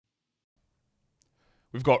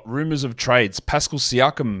We've got rumours of trades. Pascal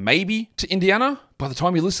Siakam maybe to Indiana. By the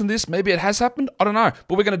time you listen to this, maybe it has happened. I don't know.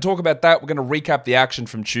 But we're going to talk about that. We're going to recap the action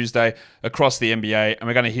from Tuesday across the NBA, and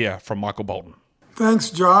we're going to hear from Michael Bolton. Thanks,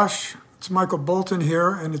 Josh. It's Michael Bolton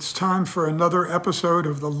here, and it's time for another episode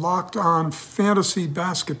of the Locked On Fantasy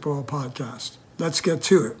Basketball Podcast. Let's get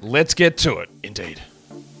to it. Let's get to it, indeed.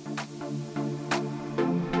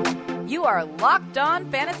 You are Locked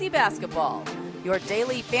On Fantasy Basketball, your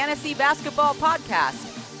daily fantasy basketball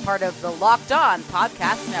podcast, part of the Locked On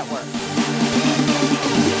Podcast Network.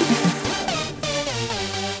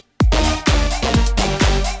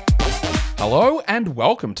 Hello and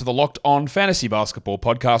welcome to the Locked On Fantasy Basketball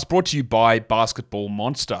Podcast, brought to you by Basketball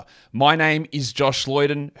Monster. My name is Josh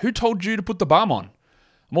Lloyden. Who told you to put the balm on?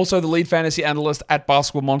 I'm also the lead fantasy analyst at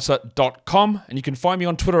basketballmonster.com, and you can find me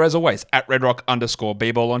on Twitter as always at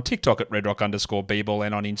redrock_bball, on TikTok at redrock_bball,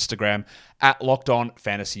 and on Instagram at Locked On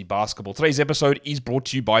Fantasy Basketball. Today's episode is brought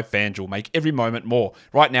to you by FanDuel. Make every moment more.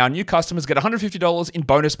 Right now, new customers get $150 in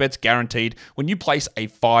bonus bets guaranteed when you place a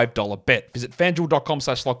 $5 bet. Visit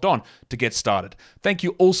FanDuel.com/LockedOn to get started. Thank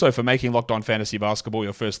you also for making Locked On Fantasy Basketball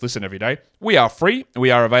your first listen every day. We are free, and we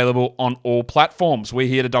are available on all platforms. We're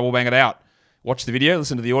here to double bang it out. Watch the video,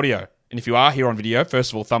 listen to the audio. And if you are here on video,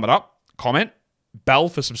 first of all, thumb it up, comment, bell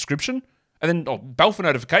for subscription, and then bell for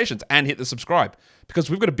notifications, and hit the subscribe. Because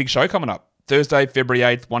we've got a big show coming up. Thursday, February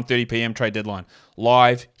 8th, 1:30 p.m. trade deadline.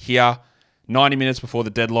 Live here, 90 minutes before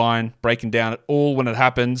the deadline, breaking down it all when it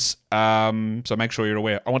happens. So make sure you're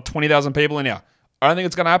aware. I want 20,000 people in here. I don't think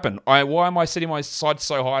it's going to happen. Why am I setting my sights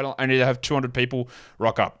so high? I need to have 200 people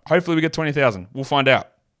rock up. Hopefully we get 20,000. We'll find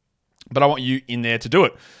out. But I want you in there to do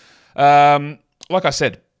it. Like I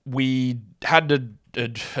said, we had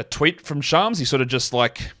a tweet from Shams. He sort of just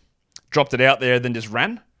like dropped it out there, then just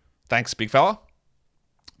ran. Thanks, big fella.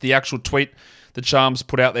 The actual tweet that Shams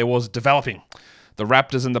put out there was developing. The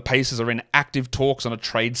Raptors and the Pacers are in active talks on a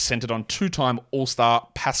trade centered on two-time All-Star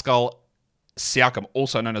Pascal Siakam,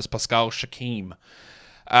 also known as Pascal Siakam.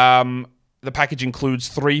 The package includes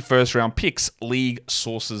 3 first-round picks, league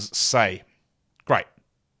sources say. Great.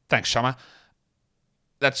 Thanks, Shama.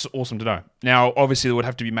 That's awesome to know. Now, obviously, there would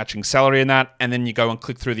have to be matching salary in that, and then you go and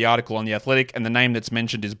click through the article on The Athletic, and the name that's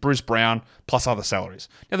mentioned is Bruce Brown plus other salaries.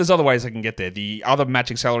 Now, there's other ways they can get there. The other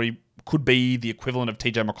matching salary could be the equivalent of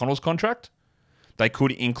TJ McConnell's contract. They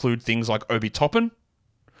could include things like Obi Toppin.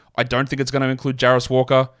 I don't think it's going to include Jarris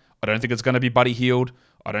Walker. I don't think it's going to be Buddy Hield.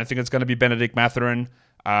 I don't think it's going to be Benedict Mathurin.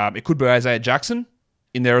 It could be Isaiah Jackson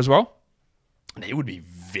in there as well. And he would be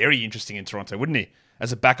very interesting in Toronto, wouldn't he?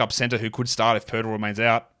 As a backup center who could start if Pirtle remains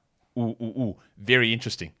out. Very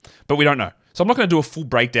interesting. But we don't know. So I'm not going to do a full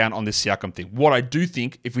breakdown on this Siakam thing. What I do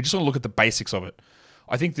think, if we just want to look at the basics of it,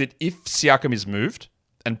 I think that if Siakam is moved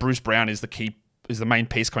and Bruce Brown is the main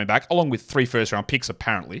piece coming back, along with 3 first-round picks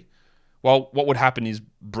apparently, well, what would happen is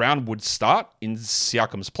Brown would start in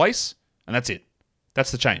Siakam's place, and that's it. That's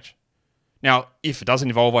the change. Now, if it doesn't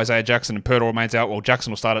involve Isaiah Jackson and Pirtle remains out, well, Jackson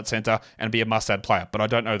will start at center and be a must-add player, but I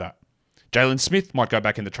don't know that. Jalen Smith might go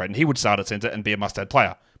back in the trade, and he would start at center and be a must-add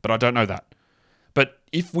player, but I don't know that. But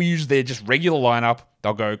if we use their just regular lineup,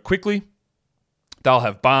 they'll go quickly. They'll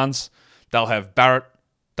have Barnes, they'll have Barrett,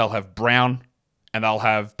 they'll have Brown, and they'll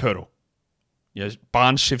have Pirtle.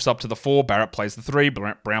 Barnes shifts up to the 4, Barrett plays the 3,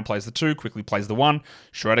 Brown plays the 2, quickly plays the 1,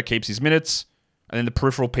 Schroeder keeps his minutes, and then the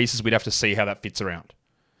peripheral pieces, we'd have to see how that fits around.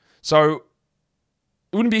 So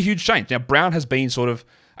it wouldn't be a huge change. Now, Brown has been sort of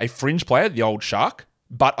a fringe player, the old Shark.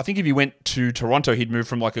 But I think if he went to Toronto, he'd move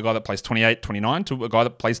from like a guy that plays 28, 29 to a guy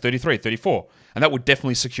that plays 33, 34. And that would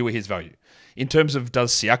definitely secure his value. In terms of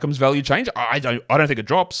does Siakam's value change? I don't think it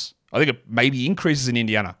drops. I think it maybe increases in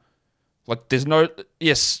Indiana. Like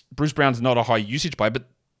yes, Bruce Brown's not a high usage player, but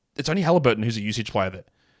it's only Halliburton who's a usage player there.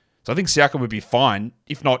 So I think Siakam would be fine,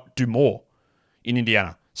 if not do more in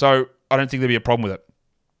Indiana. So I don't think there'd be a problem with it.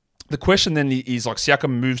 The question then is like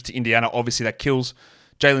Siakam moves to Indiana. Obviously that kills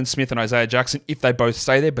Jalen Smith and Isaiah Jackson if they both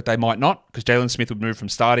stay there, but they might not because Jalen Smith would move from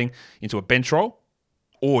starting into a bench role,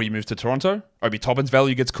 or he moves to Toronto. Obi Toppin's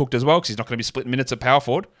value gets cooked as well because he's not going to be splitting minutes at power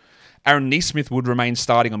forward. Aaron Nesmith would remain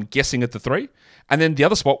starting, I'm guessing, at the 3. And then the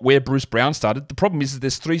other spot where Bruce Brown started, the problem is that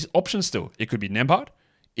there's 3 options still. It could be Nembhard,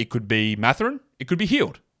 it could be Mathurin, it could be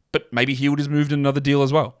Hield. But maybe Hield is moved in another deal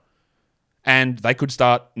as well. And they could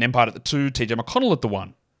start Nembhard at the 2, TJ McConnell at the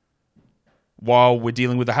 1, while we're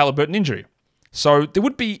dealing with the Halliburton injury. So there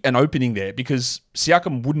would be an opening there because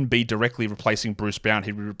Siakam wouldn't be directly replacing Bruce Brown.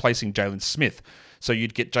 He'd be replacing Jalen Smith. So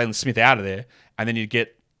you'd get Jalen Smith out of there, and then you'd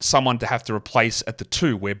get someone to have to replace at the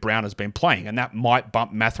 2 where Brown has been playing, and that might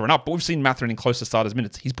bump Mathurin up. But we've seen Mathurin in close to starters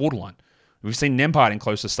minutes. He's borderline. We've seen Nembhard in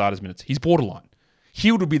close to starters minutes. He's borderline.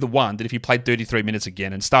 Hield would be the one that if he played 33 minutes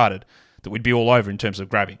again and started, that we'd be all over in terms of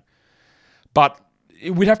grabbing. But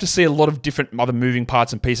we'd have to see a lot of different other moving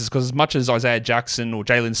parts and pieces, because as much as Isaiah Jackson or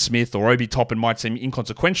Jalen Smith or Obi Toppin might seem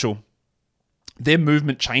inconsequential, their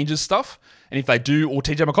movement changes stuff. And if they do, or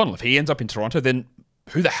TJ McConnell, if he ends up in Toronto, then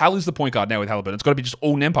who the hell is the point guard now with Halliburton? It's got to be just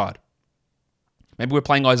all Nembhard. Maybe we're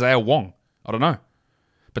playing Isaiah Wong. I don't know.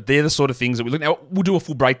 But they're the sort of things that we look. Now, we'll do a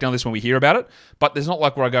full breakdown of this when we hear about it, but there's not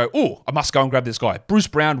like where I go, oh, I must go and grab this guy. Bruce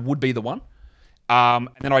Brown would be the one. And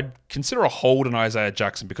then I'd consider a hold on Isaiah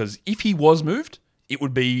Jackson, because if he was moved, it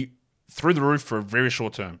would be through the roof for a very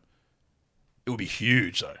short term. It would be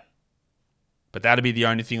huge, though. But that'd be the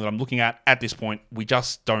only thing that I'm looking at this point. We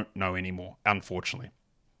just don't know anymore, unfortunately.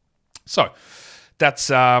 So that's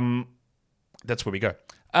where we go.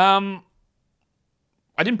 I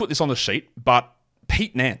didn't put this on the sheet, but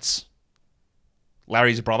Pete Nance,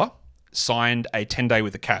 Larry's brother, signed a 10-day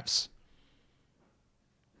with the Cavs.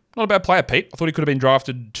 Not a bad player, Pete. I thought he could have been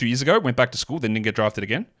drafted 2 years ago, went back to school, then didn't get drafted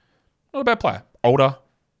again. Not a bad player. Older,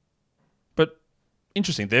 but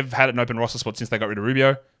interesting. They've had an open roster spot since they got rid of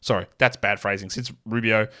Rubio. Sorry, that's bad phrasing. Since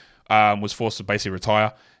Rubio was forced to basically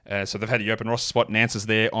retire. So they've had the open roster spot. Nance is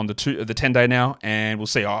there on the 10-day now, and we'll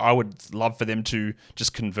see. I would love for them to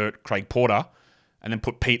just convert Craig Porter and then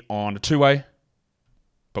put Pete on a two-way.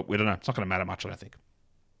 But we don't know. It's not going to matter much, I don't think.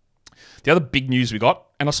 The other big news we got,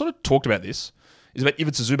 and I sort of talked about this, is about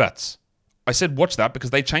Ivica Zubats. I said watch that because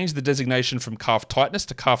they changed the designation from calf tightness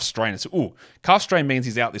to calf strain. It's, calf strain means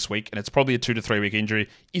he's out this week, and it's probably a 2 to 3 week injury.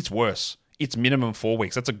 It's worse. It's minimum 4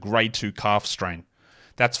 weeks. That's a grade 2 calf strain.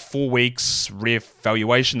 That's 4 weeks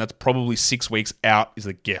reevaluation. That's probably 6 weeks out is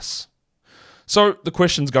a guess. So the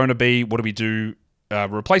question's going to be, what do we do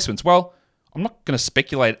replacements? Well, I'm not going to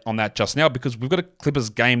speculate on that just now because we've got a Clippers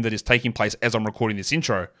game that is taking place as I'm recording this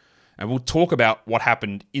intro. And we'll talk about what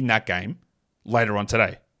happened in that game later on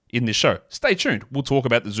today in this show. Stay tuned. We'll talk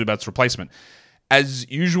about the Zubats replacement. As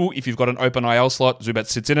usual, if you've got an open IL slot, Zubats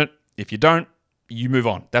sits in it. If you don't, you move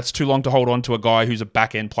on. That's too long to hold on to a guy who's a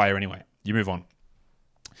back-end player anyway. You move on.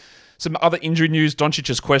 Some other injury news. Doncic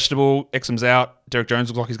is questionable. Exum's out. Derek Jones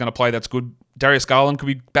looks like he's going to play. That's good. Darius Garland could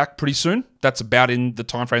be back pretty soon. That's about in the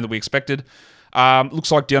time frame that we expected.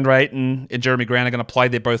 Looks like DeAndre Ayton and Jeremy Grant are going to play.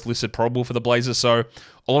 They're both listed probable for the Blazers. So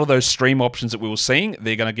a lot of those stream options that we were seeing,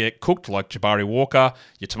 they're going to get cooked, like Jabari Walker,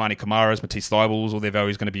 your Tamani Kamaras, Matisse Thybulle, all their value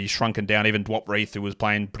is going to be shrunken down. Even Dwop Reith, who was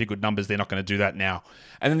playing pretty good numbers, they're not going to do that now.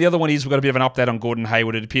 And then the other one is we've got a bit of an update on Gordon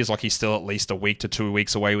Hayward. It appears like he's still at least a week to 2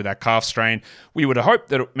 weeks away with that calf strain. We would have hoped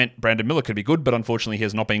that it meant Brandon Miller could be good, but unfortunately he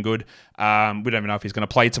has not been good. We don't even know if he's going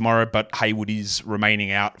to play tomorrow, but Hayward is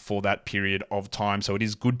remaining out for that period of time. So it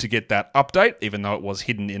is good to get that update, even though it was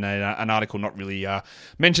hidden in an article not really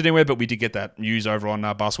mentioned anywhere, but we did get that news over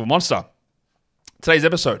on Basketball Monster. Today's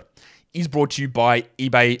episode is brought to you by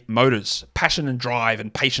eBay Motors. Passion and drive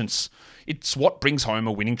and patience. It's what brings home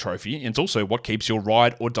a winning trophy, and it's also what keeps your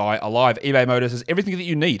ride or die alive. eBay Motors has everything that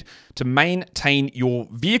you need to maintain your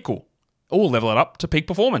vehicle, or level it up to peak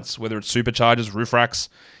performance, whether it's superchargers, roof racks,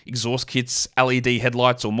 exhaust kits, LED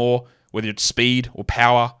headlights or more, whether it's speed or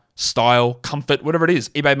power, style, comfort, whatever it is,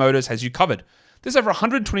 eBay Motors has you covered. There's over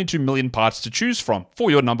 122 million parts to choose from for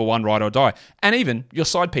your number one ride or die, and even your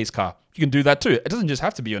side piece car. You can do that too. It doesn't just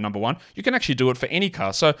have to be your number one. You can actually do it for any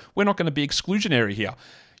car, so we're not going to be exclusionary here.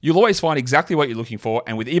 You'll always find exactly what you're looking for,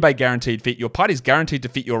 and with eBay Guaranteed Fit, your part is guaranteed to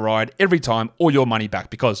fit your ride every time or your money back,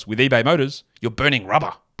 because with eBay Motors, you're burning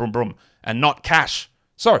rubber, brum brum, and not cash.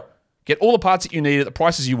 So, get all the parts that you need at the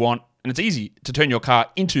prices you want, and it's easy to turn your car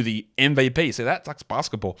into the MVP. So that's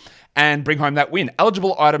basketball. And bring home that win.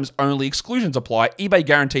 Eligible items only. Exclusions apply. eBay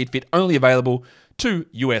Guaranteed Fit only available to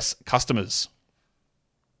US customers.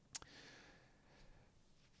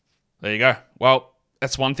 There you go. Well,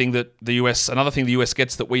 that's one thing that another thing the US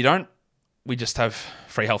gets that we don't. We just have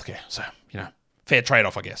free healthcare. So, fair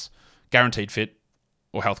trade-off, I guess. Guaranteed Fit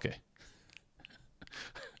or healthcare.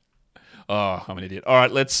 Oh, I'm an idiot. All right,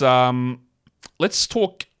 let's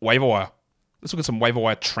talk waiver wire. Let's look at some waiver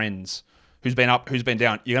wire trends. Who's been up, who's been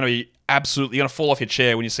down. You're going to fall off your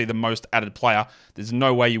chair when you see the most added player. There's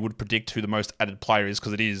no way you would predict who the most added player is,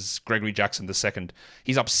 because it is Gregory Jackson II.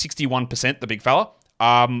 He's up 61%, the big fella.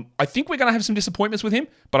 I think we're going to have some disappointments with him,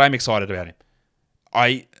 but I'm excited about him.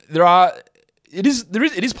 It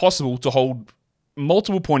is possible to hold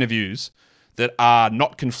multiple point of views that are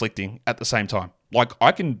not conflicting at the same time. Like,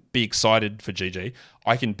 I can be excited for GG.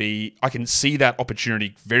 I can see that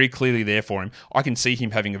opportunity very clearly there for him. I can see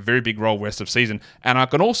him having a very big role rest of season. And I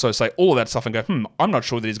can also say all of that stuff and go, I'm not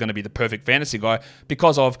sure that he's going to be the perfect fantasy guy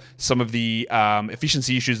because of some of the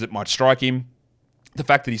efficiency issues that might strike him. the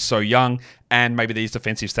fact that he's so young and maybe these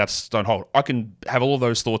defensive stats don't hold. I can have all of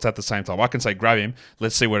those thoughts at the same time. I can say, grab him.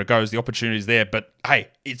 Let's see where it goes. The opportunity's there. But, hey,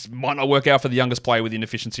 it might not work out for the youngest player with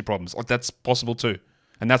inefficiency problems. Like, that's possible too.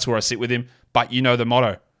 And that's where I sit with him. But you know the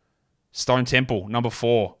motto. Stone Temple, number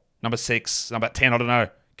 4, number 6, number 10, I don't know.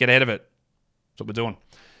 Get ahead of it. That's what we're doing.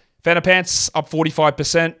 Fanta Pants up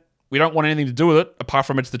 45%. We don't want anything to do with it, apart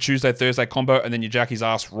from it's the Tuesday-Thursday combo, and then you jack his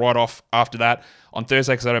ass right off after that on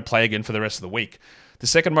Thursday because I don't play again for the rest of the week. The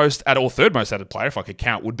second most or third most added player, if I could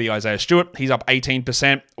count, would be Isaiah Stewart. He's up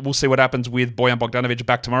 18%. We'll see what happens with Bojan Bogdanovic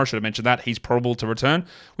back tomorrow. Should have mentioned that. He's probable to return.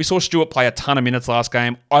 We saw Stewart play a ton of minutes last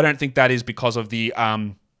game. I don't think that is because of the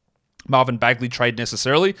Marvin Bagley trade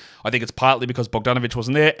necessarily. I think it's partly because Bogdanovic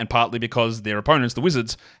wasn't there and partly because their opponents, the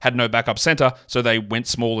Wizards, had no backup center, so they went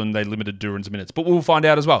small and they limited Duran's minutes. But we'll find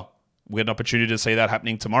out as well. We had an opportunity to see that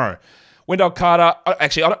happening tomorrow. Wendell Carter,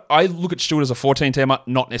 I look at Stewart as a 14-teamer,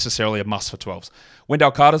 not necessarily a must for 12s.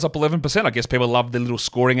 Wendell Carter's up 11%. I guess people love the little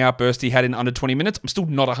scoring outburst he had in under 20 minutes. I'm still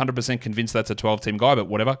not 100% convinced that's a 12-team guy, but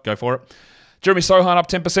whatever, go for it. Jeremy Sohan up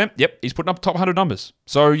 10%. Yep, he's putting up top 100 numbers.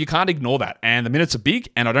 So you can't ignore that. And the minutes are big,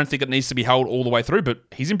 and I don't think it needs to be held all the way through, but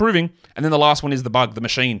he's improving. And then the last one is the bug, the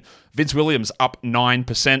machine. Vince Williams up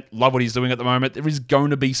 9%. Love what he's doing at the moment. There is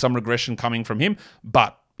going to be some regression coming from him,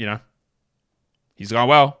 but, he's going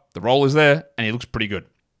well. The role is there, and he looks pretty good.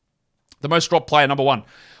 The most dropped player, number 1,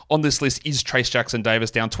 on this list is Trace Jackson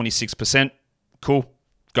Davis, down 26%. Cool.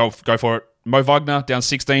 Go for it. Mo Wagner, down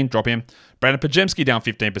 16, drop him. Brandon Pajemski, down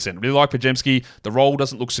 15%. Really like Pajemski. The role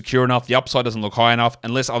doesn't look secure enough. The upside doesn't look high enough.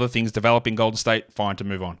 Unless other things develop in Golden State, fine to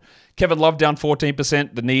move on. Kevin Love, down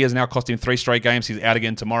 14%. The knee has now cost him 3 straight games. He's out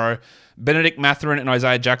again tomorrow. Benedict Mathurin and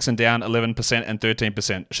Isaiah Jackson down 11% and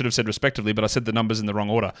 13%. Should have said respectively, but I said the numbers in the wrong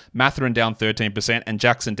order. Mathurin down 13% and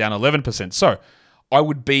Jackson down 11%. So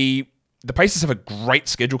the Pacers have a great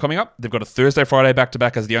schedule coming up. They've got a Thursday, Friday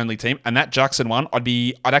back-to-back as the only team, and that Jackson one,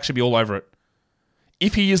 I'd actually be all over it.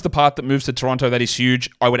 If he is the part that moves to Toronto, that is huge.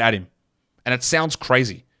 I would add him. And it sounds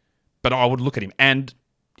crazy, but I would look at him. And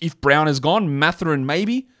if Brown is gone, Mathurin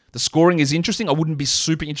maybe. The scoring is interesting. I wouldn't be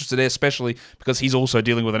super interested there, especially because he's also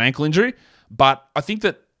dealing with an ankle injury. But I think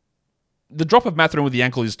that the drop of Mathurin with the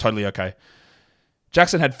ankle is totally okay.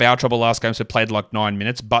 Jackson had foul trouble last game, so played like 9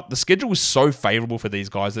 minutes. But the schedule was so favorable for these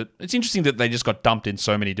guys that it's interesting that they just got dumped in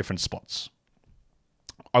so many different spots.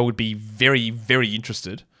 I would be very, very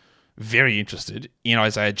interested in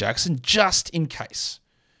Isaiah Jackson just in case.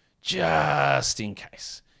 Just in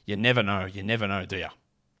case. You never know, do you?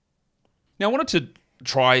 Now, I wanted to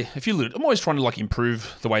try I'm always trying to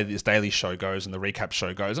improve the way this daily show goes and the recap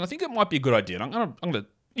show goes, and I think it might be a good idea. And I'm gonna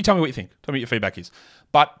you tell me what you think. Tell me what your feedback is.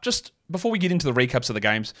 But just before we get into the recaps of the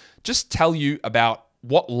games, just tell you about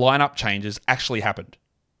what lineup changes actually happened.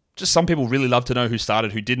 Just some people really love to know who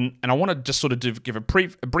started, who didn't, and I want to just sort of give a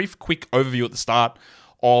brief, quick overview at the start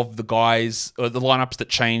of the guys, the lineups that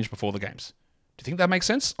changed before the games. Do you think that makes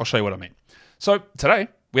sense? I'll show you what I mean. So today,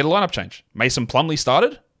 we had a lineup change. Mason Plumlee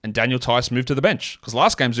started, and Daniel Tice moved to the bench. Because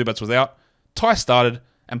last game, Zubats was out, Tice started,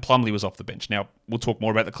 and Plumlee was off the bench. Now, we'll talk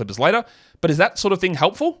more about the Clippers later, but is that sort of thing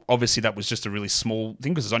helpful? Obviously, that was just a really small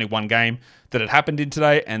thing, because there's only one game that had happened in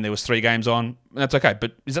today, and there was 3 games on, and that's okay.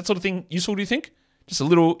 But is that sort of thing useful, do you think? Just a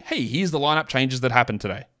little, hey, here's the lineup changes that happened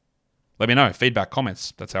today. Let me know. Feedback,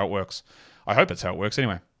 comments. That's how it works. I hope that's how it works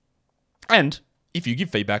anyway. And if you give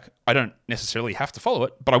feedback, I don't necessarily have to follow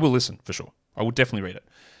it, but I will listen for sure. I will definitely read it.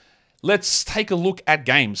 Let's take a look at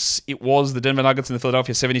games. It was the Denver Nuggets and the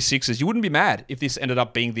Philadelphia 76ers. You wouldn't be mad if this ended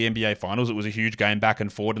up being the NBA Finals. It was a huge game back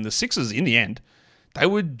and forward, and the Sixers, in the end, they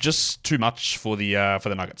were just too much for the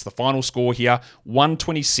Nuggets. The final score here,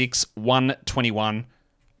 126-121.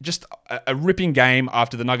 Just a ripping game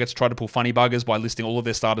after the Nuggets tried to pull funny buggers by listing all of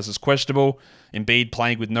their starters as questionable. Embiid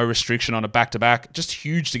playing with no restriction on a back-to-back. Just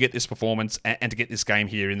huge to get this performance and to get this game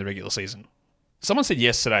here in the regular season. Someone said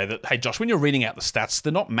yesterday that, hey, Josh, when you're reading out the stats,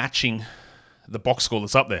 they're not matching the box score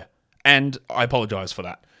that's up there. And I apologize for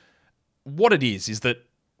that. What it is that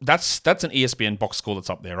that's an ESPN box score that's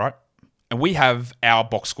up there, right? And we have our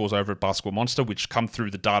box scores over at Basketball Monster, which come through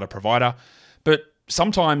the data provider. But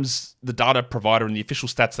sometimes the data provider and the official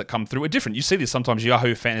stats that come through are different. You see this sometimes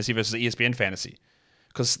Yahoo Fantasy versus ESPN Fantasy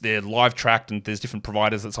because they're live tracked and there's different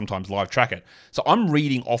providers that sometimes live track it. So I'm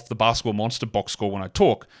reading off the Basketball Monster box score when I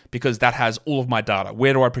talk because that has all of my data.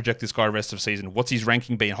 Where do I project this guy rest of season? What's his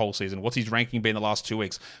ranking been whole season? What's his ranking been the last 2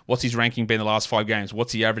 weeks? What's his ranking been the last 5 games?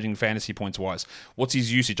 What's he averaging fantasy points wise? What's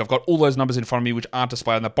his usage? I've got all those numbers in front of me which aren't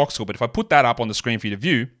displayed on that box score, but if I put that up on the screen for you to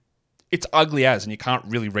view, it's ugly as and you can't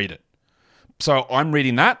really read it. So I'm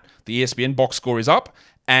reading that. The ESPN box score is up.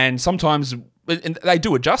 And sometimes And they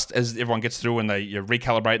do adjust as everyone gets through and they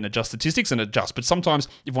recalibrate and adjust statistics and adjust. But sometimes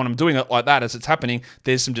if when I'm doing it like that as it's happening,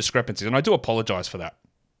 there's some discrepancies. And I do apologize for that.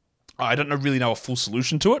 I don't really know a full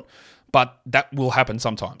solution to it, but that will happen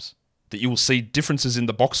sometimes. That you will see differences in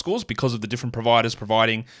the box scores because of the different providers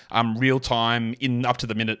providing real-time in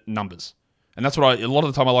up-to-the-minute numbers. And that's what a lot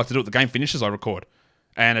of the time I like to do. At the game finishes, I record.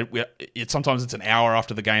 And sometimes it's an hour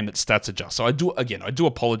after the game that stats adjust. So I do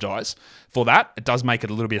apologize for that. It does make it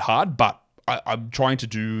a little bit hard, but I'm trying to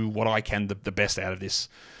do what I can the best out of this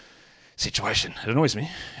situation. It annoys me.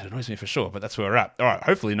 For sure, but that's where we're at. All right,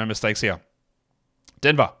 hopefully no mistakes here.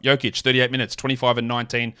 Denver, Jokic, 38 minutes, 25 and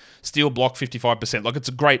 19, steal, block, 55%. Like, it's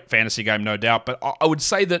a great fantasy game, no doubt, but I would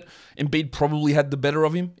say that Embiid probably had the better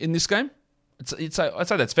of him in this game. I'd say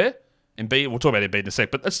that's fair. Embiid, we'll talk about Embiid in a sec,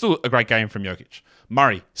 but that's still a great game from Jokic.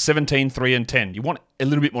 Murray, 17, 3 and 10. You want a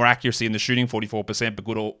little bit more accuracy in the shooting, 44%, but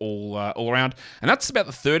good all around. And that's about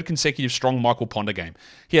the third consecutive strong Michael Ponder game.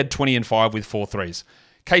 He had 20 and 5 with 4 threes.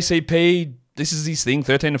 KCP, this is his thing,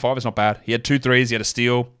 13 and 5 is not bad. He had 2 threes, he had a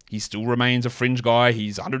steal. He still remains a fringe guy.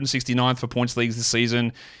 He's 169th for points leagues this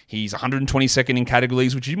season. He's 122nd in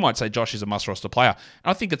categories, which you might say Josh is a must-roster player.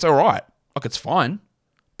 And I think it's all right. Like, it's fine.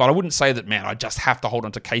 But I wouldn't say that, man, I just have to hold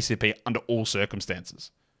on to KCP under all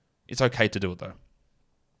circumstances. It's okay to do it, though.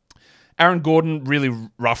 Aaron Gordon, really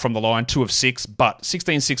rough from the line, 2 of 6, but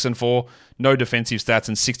 16, 6 and 4, no defensive stats,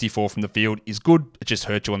 and 64 from the field is good. It just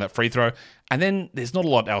hurt you on that free throw. And then there's not a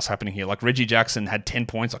lot else happening here. Like, Reggie Jackson had 10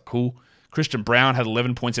 points, like, cool. Christian Brown had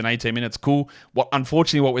 11 points in 18 minutes. Cool.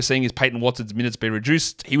 Unfortunately, what we're seeing is Peyton Watson's minutes be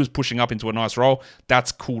reduced. He was pushing up into a nice role.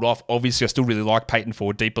 That's cooled off. Obviously, I still really like Peyton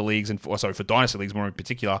for deeper leagues and for dynasty leagues more in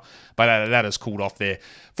particular, but that has cooled off there.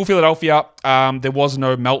 For Philadelphia, there was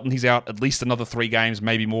no Melton. He's out at least another 3 games,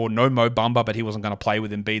 maybe more. No Mo Bamba, but he wasn't going to play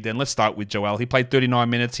with Embiid then. Let's start with Joel. He played 39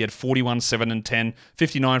 minutes. He had 41, 7 and 10,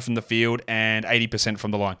 59 from the field, and 80%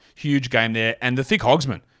 from the line. Huge game there. And the thick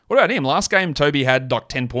Hogsman. What about him? Last game, Toby had like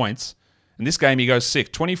 10 points. In this game, he goes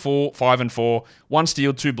sick. 24, 5 and 4, 1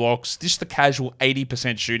 steal, 2 blocks. Just the casual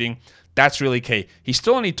 80% shooting. That's really key. He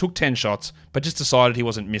still only took 10 shots, but just decided he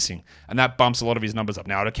wasn't missing. And that bumps a lot of his numbers up.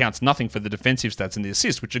 Now, it accounts nothing for the defensive stats and the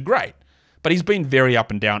assists, which are great. But he's been very up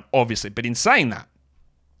and down, obviously. But in saying that,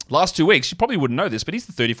 last 2 weeks, you probably wouldn't know this, but he's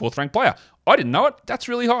the 34th ranked player. I didn't know it. That's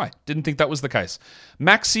really high. Didn't think that was the case.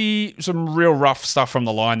 Maxey, some real rough stuff from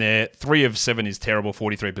the line there. 3 of 7 is terrible,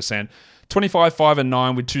 43%. 25, 5 and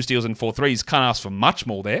 9 with 2 steals and 4 threes. Can't ask for much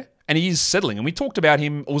more there. And he is settling. And we talked about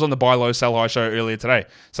him. I was on the Buy Low, Sell High show earlier today,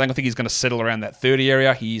 saying I think he's going to settle around that 30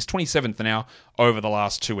 area. He's 27th now over the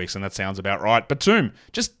last 2 weeks, and that sounds about right. Batum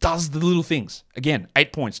just does the little things. Again,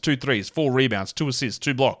 8 points, 2 threes, 4 rebounds, 2 assists,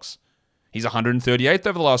 2 blocks. He's 138th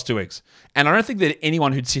over the last 2 weeks. And I don't think that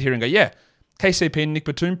anyone who'd sit here and go, yeah, KCP and Nick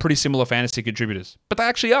Batum, pretty similar fantasy contributors. But they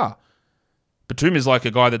actually are. Batum is like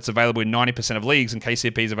a guy that's available in 90% of leagues, and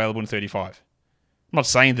KCP is available in 35. I'm not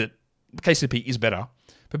saying that KCP is better,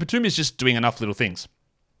 but Batum is just doing enough little things.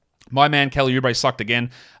 My man, Kelly Oubre, sucked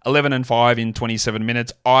again. 11 and 5 in 27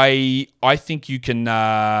 minutes. I think you can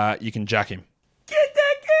jack him. Get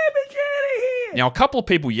that garbage out of here! Now, a couple of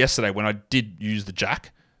people yesterday, when I did use the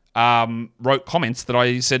jack, wrote comments that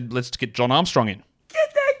I said, let's get John Armstrong in.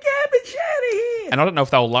 Get that garbage out of here! And I don't know if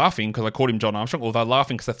they were laughing because I called him John Armstrong, or they were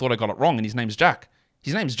laughing because they thought I got it wrong and his name's Jack.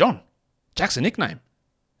 His name's John. Jack's a nickname.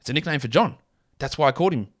 It's a nickname for John. That's why I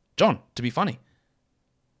called him John, to be funny.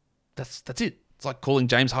 That's it. It's like calling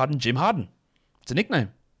James Harden Jim Harden. It's a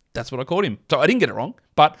nickname. That's what I called him. So I didn't get it wrong.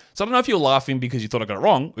 So I don't know if you're laughing because you thought I got it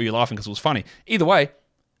wrong or you're laughing because it was funny. Either way,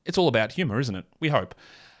 it's all about humor, isn't it? We hope.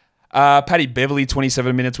 Paddy Beverly,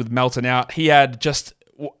 27 minutes with Melton out. He had just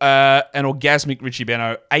an orgasmic Richie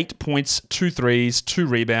Beno. 8 points, 2 threes, 2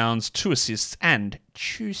 rebounds, 2 assists, and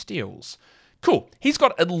 2 steals. Cool. He's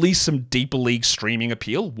got at least some deeper league streaming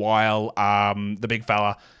appeal while the big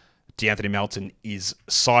fella, DeAnthony Melton, is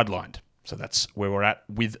sidelined. So that's where we're at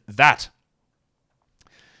with that.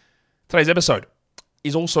 Today's episode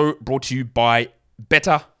is also brought to you by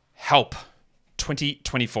BetterHelp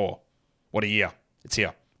 2024. What a year. It's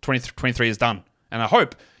here. 2023 is done. And I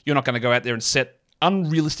hope you're not going to go out there and set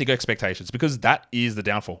unrealistic expectations, because that is the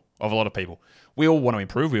downfall of a lot of people. We all want to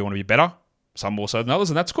improve. We want to be better. Some more so than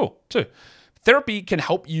others, and that's cool too. Therapy can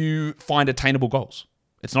help you find attainable goals.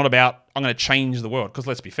 It's not about, I'm going to change the world, because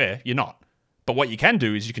let's be fair, you're not. But what you can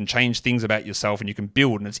do is you can change things about yourself and you can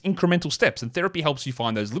build, and it's incremental steps. And therapy helps you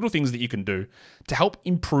find those little things that you can do to help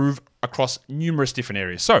improve across numerous different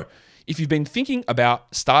areas. So if you've been thinking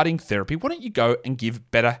about starting therapy, why don't you go and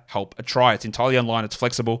give BetterHelp a try? It's entirely online. It's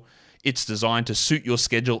flexible. It's designed to suit your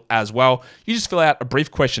schedule as well. You just fill out a brief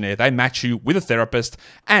questionnaire. They match you with a therapist,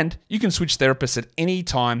 and you can switch therapists at any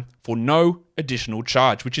time for no additional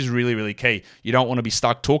charge, which is really, really key. You don't want to be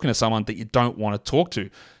stuck talking to someone that you don't want to talk to.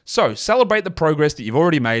 So celebrate the progress that you've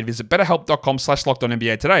already made. Visit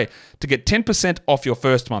betterhelp.com/lockedonnba today to get 10% off your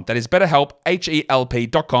first month. That is BetterHelp,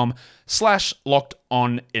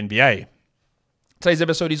 HELP.com/lockedonnba. Today's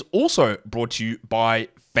episode is also brought to you by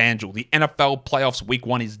FanDuel. The NFL playoffs week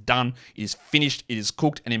 1 is done, it is finished, it is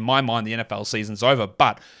cooked, and in my mind, the NFL season's over.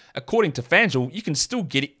 But according to FanDuel, you can still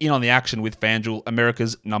get in on the action with FanDuel,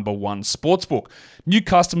 America's #1 sportsbook. New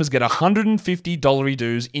customers get $150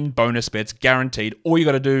 dues in bonus bets guaranteed. All you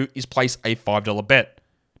got to do is place a $5 bet.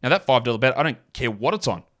 Now, that $5 bet, I don't care what it's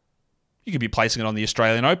on. You could be placing it on the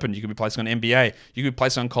Australian Open, you could be placing it on NBA, you could be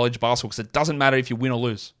placing it on college basketball, because it doesn't matter if you win or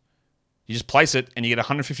lose. You just place it and you get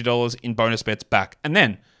 $150 in bonus bets back. And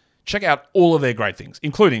then check out all of their great things,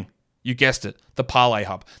 including, you guessed it, the Parlay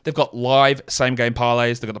Hub. They've got live same-game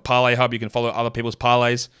parlays. They've got the Parlay Hub. You can follow other people's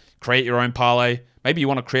parlays, create your own parlay. Maybe you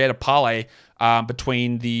want to create a parlay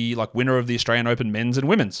between the winner of the Australian Open men's and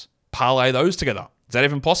women's. Parlay those together. Is that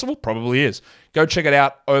even possible? Probably is. Go check it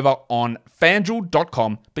out over on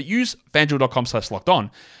FanDuel.com, but use FanDuel.com/lockedon.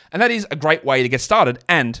 And that is a great way to get started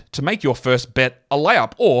and to make your first bet a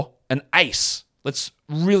layup or an ace. Let's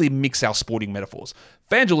really mix our sporting metaphors.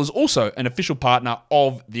 FanDuel is also an official partner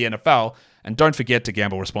of the NFL, and don't forget to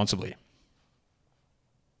gamble responsibly.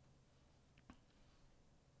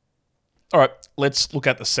 All right, let's look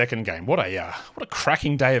at the second game. What a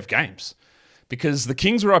cracking day of games, because the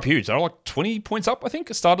Kings were up huge. They were like 20 points up, I think, at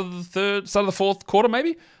the start of the fourth quarter,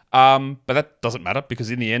 maybe. But that doesn't matter, because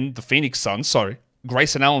in the end,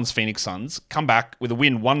 Grayson Allen's Phoenix Suns come back with a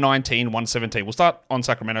win, 119-117. We'll start on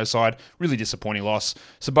Sacramento's side. Really disappointing loss.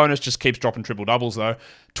 Sabonis just keeps dropping triple-doubles, though.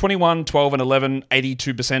 21, 12, and 11,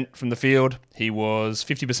 82% from the field. He was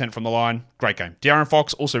 50% from the line. Great game. De'Aaron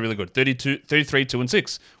Fox, also really good. 33, 2, and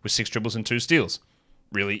 6, with 6 triples and 2 steals.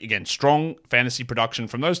 Really, again, strong fantasy production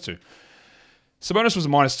from those two. Sabonis was a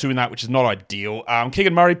 -2 in that, which is not ideal.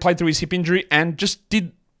 Keegan Murray played through his hip injury and just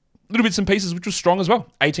did little bits and pieces, which was strong as well.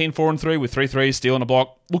 18, 4, and 3 with 3 threes, steal and a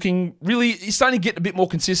block. Looking really, he's starting to get a bit more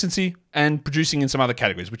consistency and producing in some other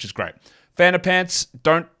categories, which is great. Fan of Pants,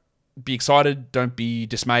 don't be excited. Don't be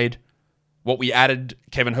dismayed. What we added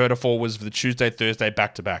Kevin Huerter for was for the Tuesday, Thursday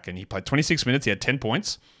back-to-back, and he played 26 minutes. He had 10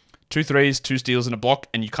 points, 2 threes, 2 steals, and a block,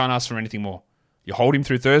 and you can't ask for anything more. You hold him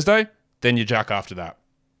through Thursday, then you jack after that.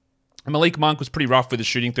 And Malik Monk was pretty rough with his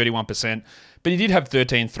shooting, 31%, but he did have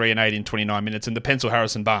 13, 3, and 8 in 29 minutes, and the pencil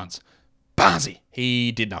Harrison Barnesy,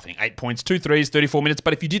 he did nothing. 8 points, 2 threes, 34 minutes,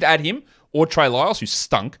 but if you did add him or Trey Lyles, who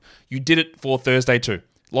stunk, you did it for Thursday too.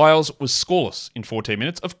 Lyles was scoreless in 14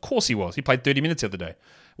 minutes. Of course he was. He played 30 minutes the other day.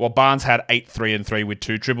 While Barnes had 8, 3, and 3 with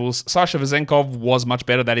 2 triples. Sasha Vezenkov was much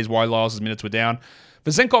better. That is why Lyles' minutes were down.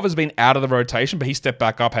 Vezenkov has been out of the rotation, but he stepped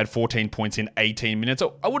back up, had 14 points in 18 minutes.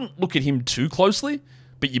 I wouldn't look at him too closely,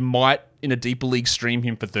 but you might, in a deeper league, stream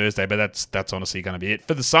him for Thursday, but that's honestly going to be it.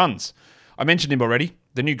 For the Suns, I mentioned him already.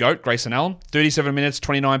 The new GOAT, Grayson Allen, 37 minutes,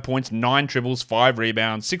 29 points, 9 triples, 5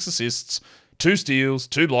 rebounds, 6 assists, 2 steals,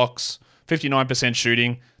 2 blocks, 59%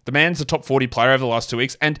 shooting. The man's the top 40 player over the last 2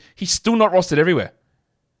 weeks, and he's still not rostered everywhere.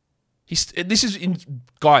 This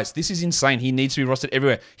is insane. He needs to be rostered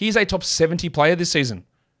everywhere. He is a top 70 player this season.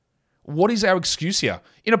 What is our excuse here?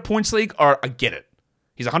 In a points league, I get it.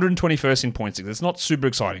 He's 121st in points league. That's not super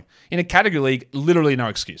exciting. In a category league, literally no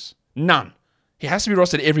excuse. None. He has to be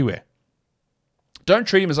rostered everywhere. Don't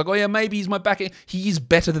treat him as like, oh yeah, maybe he's my back end. He is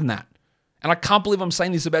better than that. And I can't believe I'm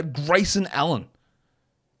saying this about Grayson Allen.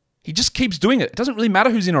 He just keeps doing it. It doesn't really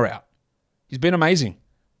matter who's in or out. He's been amazing.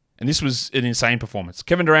 And this was an insane performance.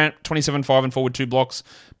 Kevin Durant, 27, 5, and 4 with 2 blocks.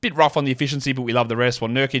 Bit rough on the efficiency, but we love the rest.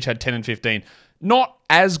 While Nurkic had 10 and 15. Not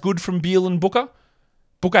as good from Beal and Booker.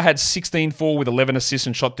 Booker had 16-4 with 11 assists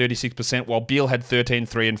and shot 36%, while Beal had 13,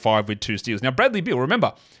 3, and 5 with 2 steals. Now, Bradley Beal,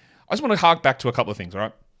 remember, I just want to hark back to a couple of things, all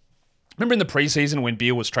right? Remember in the preseason when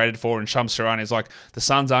Beal was traded for and Shams Charania is like, the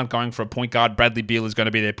Suns aren't going for a point guard, Bradley Beal is going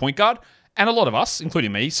to be their point guard? And a lot of us,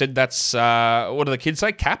 including me, said that's, what do the kids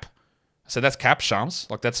say, cap? I said, that's cap, Shams.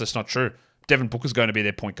 Like, that's just not true. Devin Booker's going to be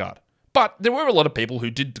their point guard. But there were a lot of people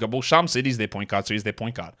who did go, well, Shams said he's their point guard, so he's their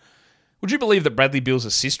point guard. Would you believe that Bradley Beal's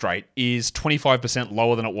assist rate is 25%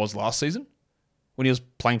 lower than it was last season when he was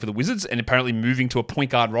playing for the Wizards and apparently moving to a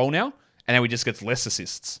point guard role now, and now he just gets less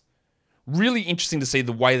assists? Really interesting to see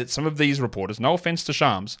the way that some of these reporters, no offense to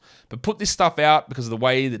Shams, but put this stuff out because of the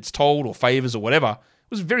way that it's told or favors or whatever.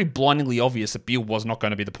 It was very blindingly obvious that Beal was not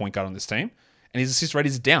going to be the point guard on this team, and his assist rate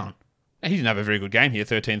is down. Now, he didn't have a very good game here,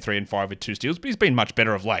 13, 3, and 5 with 2 steals, but he's been much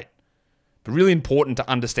better of late. But really important to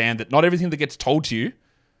understand that not everything that gets told to you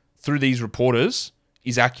through these reporters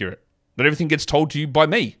is accurate. Not everything gets told to you by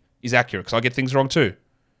me is accurate, because I get things wrong too.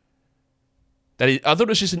 I thought it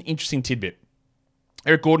was just an interesting tidbit.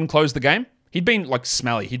 Eric Gordon closed the game. He'd been like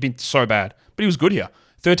smelly. He'd been so bad. But he was good here.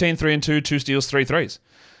 13, 3 and 2, 2 steals, 3 threes.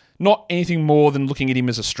 Not anything more than looking at him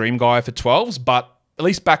as a stream guy for 12s, but at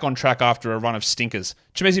least back on track after a run of stinkers.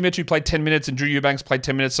 Chimezie Metu played 10 minutes and Drew Eubanks played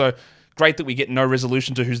 10 minutes, so great that we get no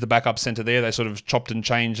resolution to who's the backup center there. They sort of chopped and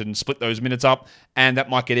changed and split those minutes up, and that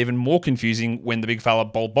might get even more confusing when the big fella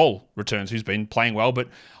Bol returns, who's been playing well. But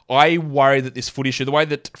I worry that this foot issue, the way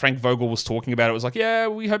that Frank Vogel was talking about it, was like, yeah,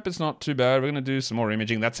 we hope it's not too bad. We're going to do some more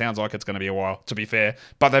imaging. That sounds like it's going to be a while, to be fair.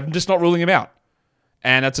 But they're just not ruling him out.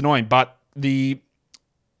 And that's annoying. But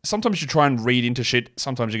sometimes you try and read into shit.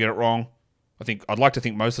 Sometimes you get it wrong. I'd like to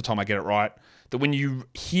think most of the time I get it right. That when you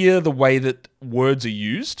hear the way that words are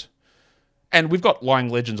used, and we've got lying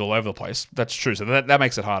legends all over the place. That's true. So that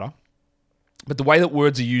makes it harder. But the way that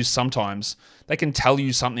words are used sometimes, they can tell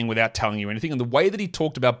you something without telling you anything. And the way that he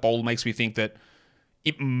talked about Bol makes me think that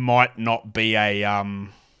it might not be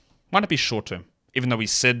might not be short term. Even though he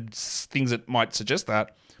said things that might suggest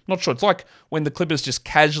that. I'm not sure. It's like when the Clippers just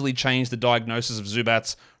casually changed the diagnosis of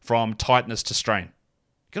Zubats from tightness to strain.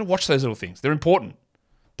 You got to watch those little things. They're important.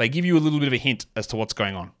 They give you a little bit of a hint as to what's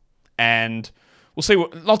going on. And we'll see.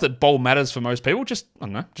 Not that Bol matters for most people. Just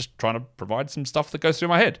trying to provide some stuff that goes through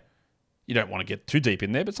my head. You don't want to get too deep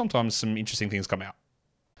in there, but sometimes some interesting things come out.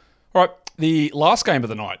 All right, the last game of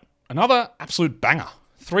the night, another absolute banger.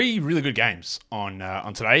 3 really good games on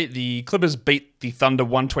today. The Clippers beat the Thunder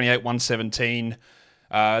 128-117.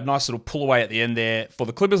 Nice little pull away at the end there. For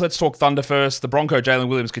the Clippers, let's talk Thunder first. The Bronco, Jalen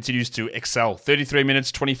Williams, continues to excel. 33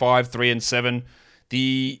 minutes, 25, 3 and 7.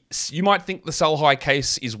 You might think the sell high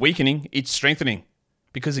case is weakening. It's strengthening.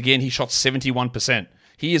 Because again, he shot 71%.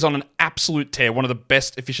 He is on an absolute tear, one of the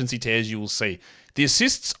best efficiency tears you will see. The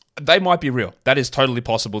assists, they might be real. That is totally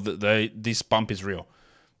possible that this bump is real.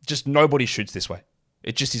 Just nobody shoots this way.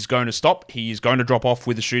 It just is going to stop. He is going to drop off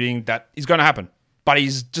with the shooting. That is going to happen. But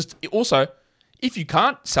he's just also, if you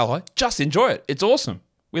can't sell high, just enjoy it. It's awesome.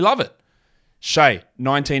 We love it. Shea,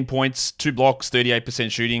 19 points, 2 blocks,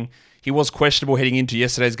 38% shooting. He was questionable heading into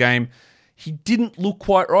yesterday's game. He didn't look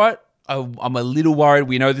quite right. I'm a little worried.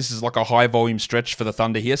 We know this is like a high volume stretch for the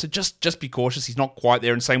Thunder here, so just be cautious. He's not quite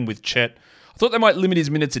there, and same with Chet. I thought they might limit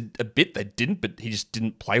his minutes a bit. They didn't, but he just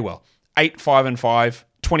didn't play well. 8, 5 and 5,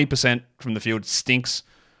 20% from the field stinks.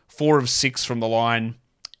 4 of 6 from the line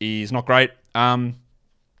is not great. I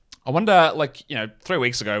wonder, 3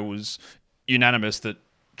 weeks ago it was unanimous that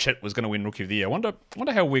Chet was going to win Rookie of the Year. I wonder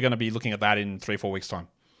how we're going to be looking at that in 3-4 weeks' time.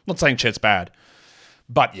 I'm not saying Chet's bad,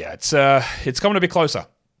 but yeah, it's coming a bit closer.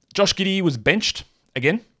 Josh Giddey was benched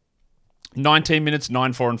again. 19 minutes,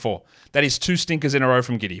 9, 4 and 4. That is 2 stinkers in a row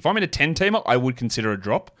from Giddey. If I'm in a 10-teamer, I would consider a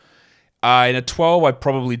drop. In a 12, I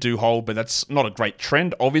probably do hold, but that's not a great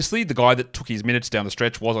trend. Obviously, the guy that took his minutes down the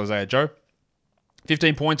stretch was Isaiah Joe.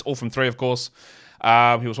 15 points, all from 3, of course.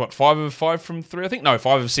 He was, 5 of 5 from 3, I think? No,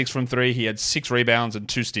 5 of 6 from 3. He had 6 rebounds and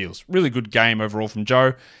 2 steals. Really good game overall from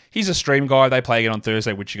Joe. He's a stream guy. They play again on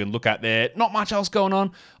Thursday, which you can look at there. Not much else going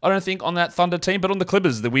on, I don't think, on that Thunder team. But on the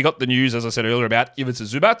Clippers, we got the news, as I said earlier, about Ivica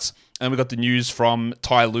Zubats. And we got the news from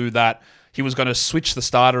Ty Lue that he was going to switch the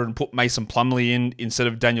starter and put Mason Plumlee in instead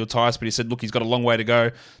of Daniel Tice. But he said, look, he's got a long way to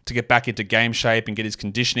go to get back into game shape and get his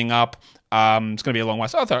conditioning up. It's going to be a long way.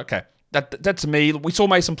 So I thought, okay. That to me, we saw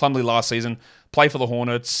Mason Plumlee last season play for the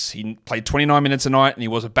Hornets. He played 29 minutes a night, and he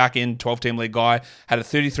was a back-end 12-team league guy. Had a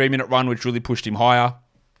 33-minute run, which really pushed him higher.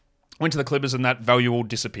 Went to the Clippers, and that value all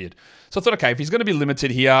disappeared. So I thought, okay, if he's going to be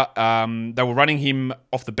limited here, they were running him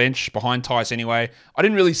off the bench behind Tice anyway. I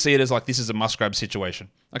didn't really see it as like this is a must-grab situation.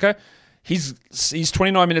 Okay, he's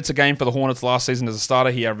 29 minutes a game for the Hornets last season as a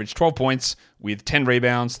starter. He averaged 12 points with 10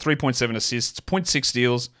 rebounds, 3.7 assists, 0.6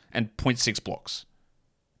 steals, and 0.6 blocks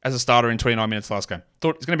as a starter in 29 minutes last game.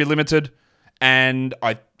 Thought it's going to be limited, and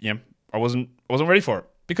I wasn't ready for it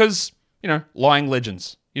because, lying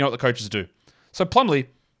legends. You know what the coaches do. So Plumlee,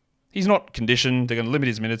 he's not conditioned. They're going to limit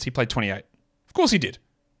his minutes. He played 28. Of course he did.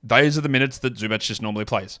 Those are the minutes that Zubac just normally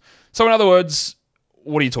plays. So in other words,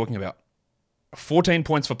 what are you talking about? 14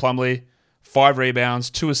 points for Plumlee, 5 rebounds,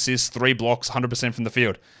 2 assists, 3 blocks, 100% from the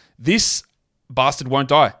field. This bastard won't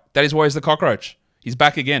die. That is why he's the cockroach. He's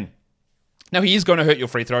back again. Now, he is going to hurt your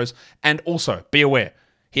free throws. And also, be aware,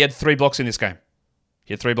 he had 3 blocks in this game.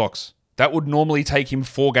 He had 3 blocks. That would normally take him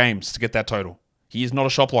 4 games to get that total. He is not a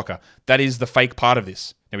shot blocker. That is the fake part of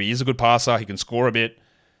this. Now, he is a good passer. He can score a bit.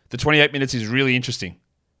 The 28 minutes is really interesting.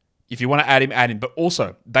 If you want to add him, add him. But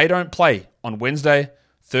also, they don't play on Wednesday,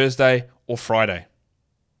 Thursday, or Friday.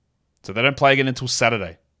 So they don't play again until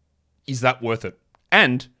Saturday. Is that worth it?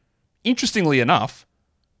 And, interestingly enough,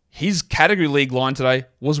 his category league line today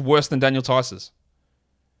was worse than Daniel Tice's.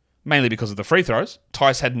 Mainly because of the free throws.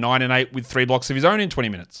 Tice had 9 and 8 with 3 blocks of his own in 20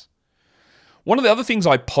 minutes. One of the other things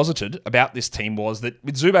I posited about this team was that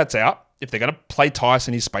with Zubats out, if they're going to play Tice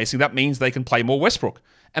and his spacing, that means they can play more Westbrook.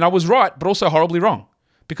 And I was right, but also horribly wrong.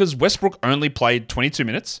 Because Westbrook only played 22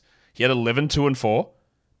 minutes. He had 11, 2, and 4.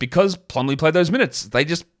 Because Plumlee played those minutes. They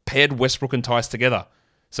just paired Westbrook and Tice together.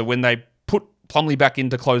 So when they put Plumlee back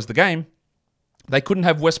in to close the game, they couldn't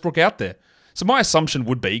have Westbrook out there. So my assumption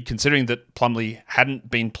would be, considering that Plumlee hadn't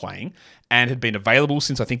been playing and had been available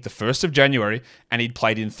since I think the 1st of January, and he'd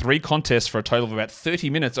played in 3 contests for a total of about 30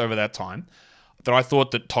 minutes over that time, that I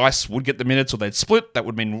thought that Tice would get the minutes or they'd split. That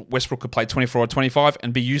would mean Westbrook could play 24 or 25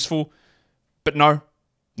 and be useful. But no,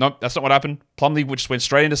 that's not what happened. Plumlee just went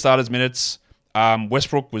straight into starters minutes.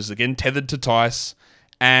 Westbrook was again tethered to Tice,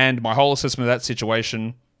 and my whole assessment of that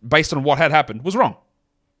situation, based on what had happened, was wrong.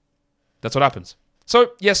 That's what happens.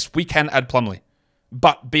 So, yes, we can add Plumlee,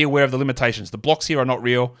 but be aware of the limitations. The blocks here are not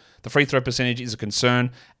real. The free throw percentage is a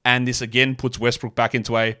concern, and this again puts Westbrook back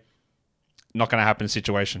into a not going to happen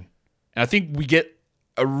situation. And I think we get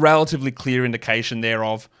a relatively clear indication there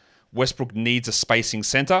of Westbrook needs a spacing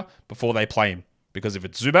center before they play him. Because if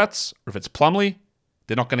it's Zubats or if it's Plumlee,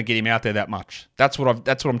 they're not going to get him out there that much. That's what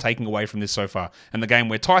I'm taking away from this so far. And the game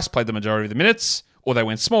where Tice played the majority of the minutes, or they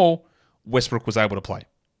went small, Westbrook was able to play.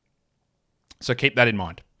 So keep that in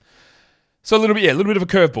mind. So a little bit of a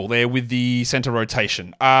curveball there with the center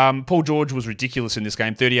rotation. Paul George was ridiculous in this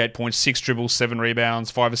game. 38 points, 6 dribbles, 7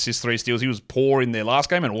 rebounds, 5 assists, 3 steals. He was poor in their last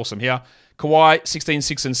game and awesome here. Kawhi, 16,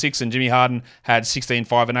 6, and 6, and Jimmy Harden had 16,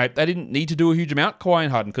 5, and 8. They didn't need to do a huge amount, Kawhi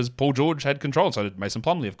and Harden, because Paul George had control, so did Mason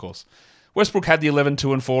Plumlee, of course. Westbrook had the 11,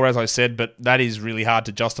 2, and 4, as I said, but that is really hard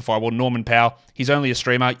to justify. Well, Norman Powell, he's only a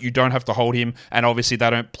streamer. You don't have to hold him, and obviously they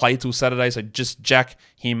don't play till Saturday, so just jack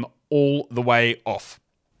him all the way off.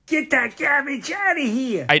 Get that garbage out of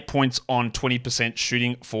here. 8 points on 20%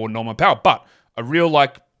 shooting for Norman Powell, but a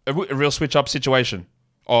real switch-up situation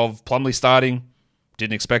of Plumlee starting,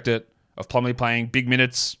 didn't expect it, of Plumlee playing big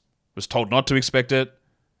minutes, was told not to expect it,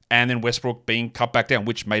 and then Westbrook being cut back down,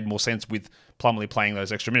 which made more sense with Plumlee playing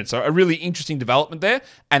those extra minutes. So a really interesting development there,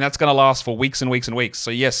 and that's going to last for weeks and weeks and weeks.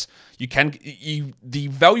 So yes, the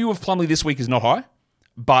value of Plumlee this week is not high,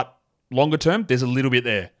 but longer term, there's a little bit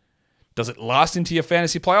there. Does it last into your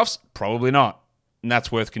fantasy playoffs? Probably not, and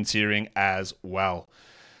that's worth considering as well.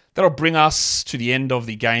 That'll bring us to the end of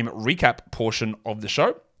the game recap portion of the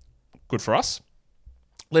show. Good for us.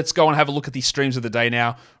 Let's go and have a look at the streams of the day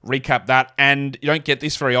now, recap that, and you don't get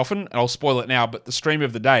this very often, and I'll spoil it now, but the stream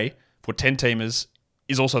of the day for 10-teamers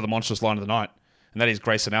is also the monstrous line of the night, and that is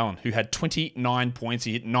Grayson Allen, who had 29 points,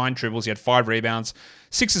 he hit 9 dribbles, he had 5 rebounds,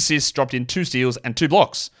 6 assists, dropped in 2 steals, and 2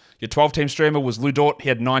 blocks. Your 12-team streamer was Lou Dort, he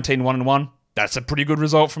had 19, 1 and 1. That's a pretty good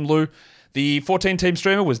result from Lou. The 14-team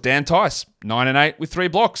streamer was Dan Tice, 9 and 8 with 3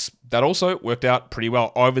 blocks. That also worked out pretty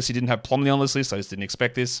well. I obviously didn't have Plumlee on this list, so I just didn't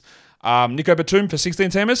expect this. Nico Batum for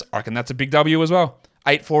 16-teamers, I reckon that's a big W as well.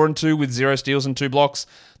 8, 4, and 2 with 0 steals and 2 blocks.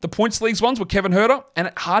 The points leagues ones were Kevin Huerter,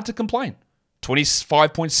 and hard to complain.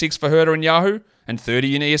 25.6 for Huerter in Yahoo, and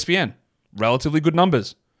 30 in ESPN. Relatively good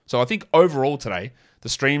numbers. So I think overall today, the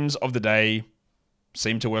streams of the day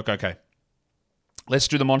seem to work okay. Let's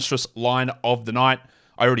do the monstrous line of the night.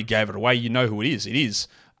 I already gave it away. You know who it is. It is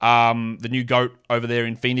the new GOAT over there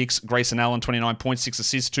in Phoenix, Grayson Allen, 29 points, 6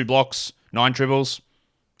 assists, 2 blocks, 9 dribbles.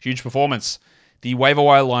 Huge performance. The waiver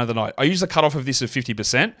wire line of the night. I use the cutoff of this of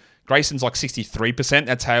 50%. Grayson's like 63%.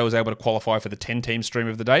 That's how he was able to qualify for the 10-team stream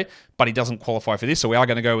of the day, but he doesn't qualify for this, so we are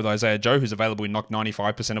going to go with Isaiah Joe, who's available in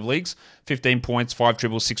 95% of leagues. 15 points, 5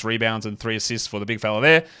 dribbles, 6 rebounds, and 3 assists for the big fella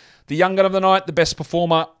there. The young gun of the night, the best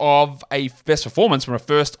performance from a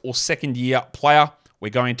first or second year player. We're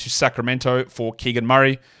going to Sacramento for Keegan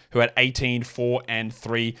Murray, who had 18, 4, and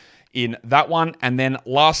 3 in that one. And then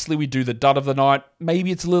lastly, we do the dud of the night.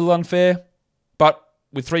 Maybe it's a little unfair, but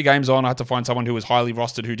with 3 games on, I had to find someone who was highly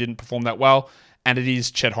rostered who didn't perform that well, and it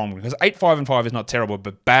is Chet Holmgren. Because 8, 5, and 5 is not terrible,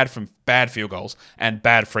 but bad from bad field goals and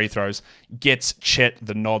bad free throws gets Chet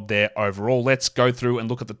the nod there overall. Let's go through and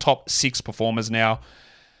look at the top 6 performers now.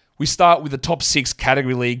 We start with the top 6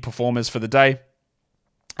 category league performers for the day.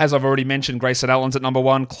 As I've already mentioned, Grayson Allen's at number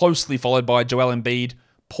 1, closely followed by Joel Embiid,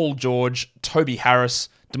 Paul George, Toby Harris,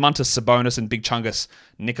 Domantas Sabonis, and Big Chungus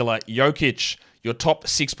Nikola Jokic. Your top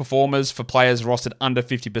 6 performers for players rostered under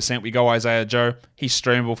 50%. We go Isaiah Joe. He's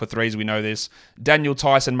streamable for threes. We know this. Daniel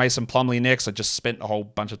Tyson, Mason Plumlee next. I just spent a whole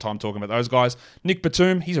bunch of time talking about those guys. Nick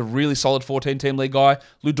Batum, he's a really solid 14-team league guy.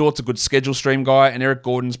 Lou Dort's a good schedule stream guy. And Eric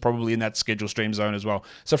Gordon's probably in that schedule stream zone as well.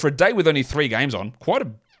 So for a day with only 3 games on, quite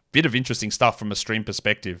a bit of interesting stuff from a stream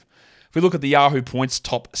perspective. If we look at the Yahoo Points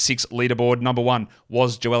top 6 leaderboard, number 1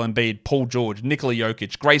 was Joel Embiid, Paul George, Nikola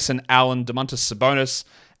Jokic, Grayson Allen, Domantas Sabonis,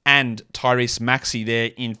 and Tyrese Maxey there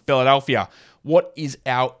in Philadelphia. What is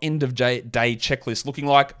our end of day checklist looking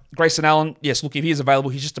like? Grayson Allen, yes, look, if he is available,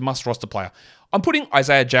 he's just a must roster player. I'm putting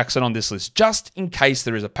Isaiah Jackson on this list just in case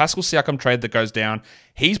there is a Pascal Siakam trade that goes down.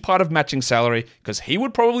 He's part of matching salary because he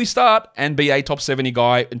would probably start and be a top 70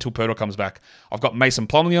 guy until Poeltl comes back. I've got Mason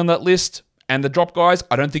Plumlee on that list. And the drop guys,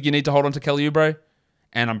 I don't think you need to hold on to Kelly Oubre.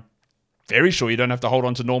 And I'm very sure you don't have to hold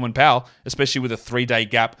on to Norman Powell, especially with a 3-day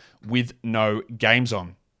gap with no games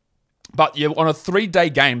on. But yeah, on a 3-day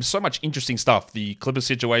game, so much interesting stuff. The Clippers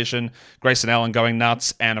situation, Grayson Allen going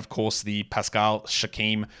nuts, and of course the Pascal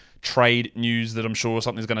Siakam trade news that I'm sure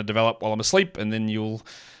something's going to develop while I'm asleep, and then you'll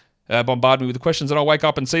bombard me with the questions and I'll wake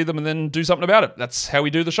up and see them and then do something about it. That's how we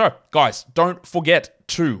do the show. Guys, don't forget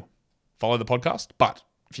to follow the podcast, but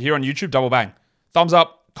if you're here on YouTube, double bang. Thumbs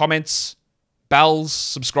up, comments, bells,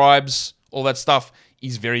 subscribes, all that stuff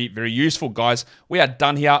is very, very useful, guys. We are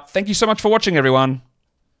done here. Thank you so much for watching, everyone.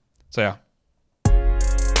 See ya.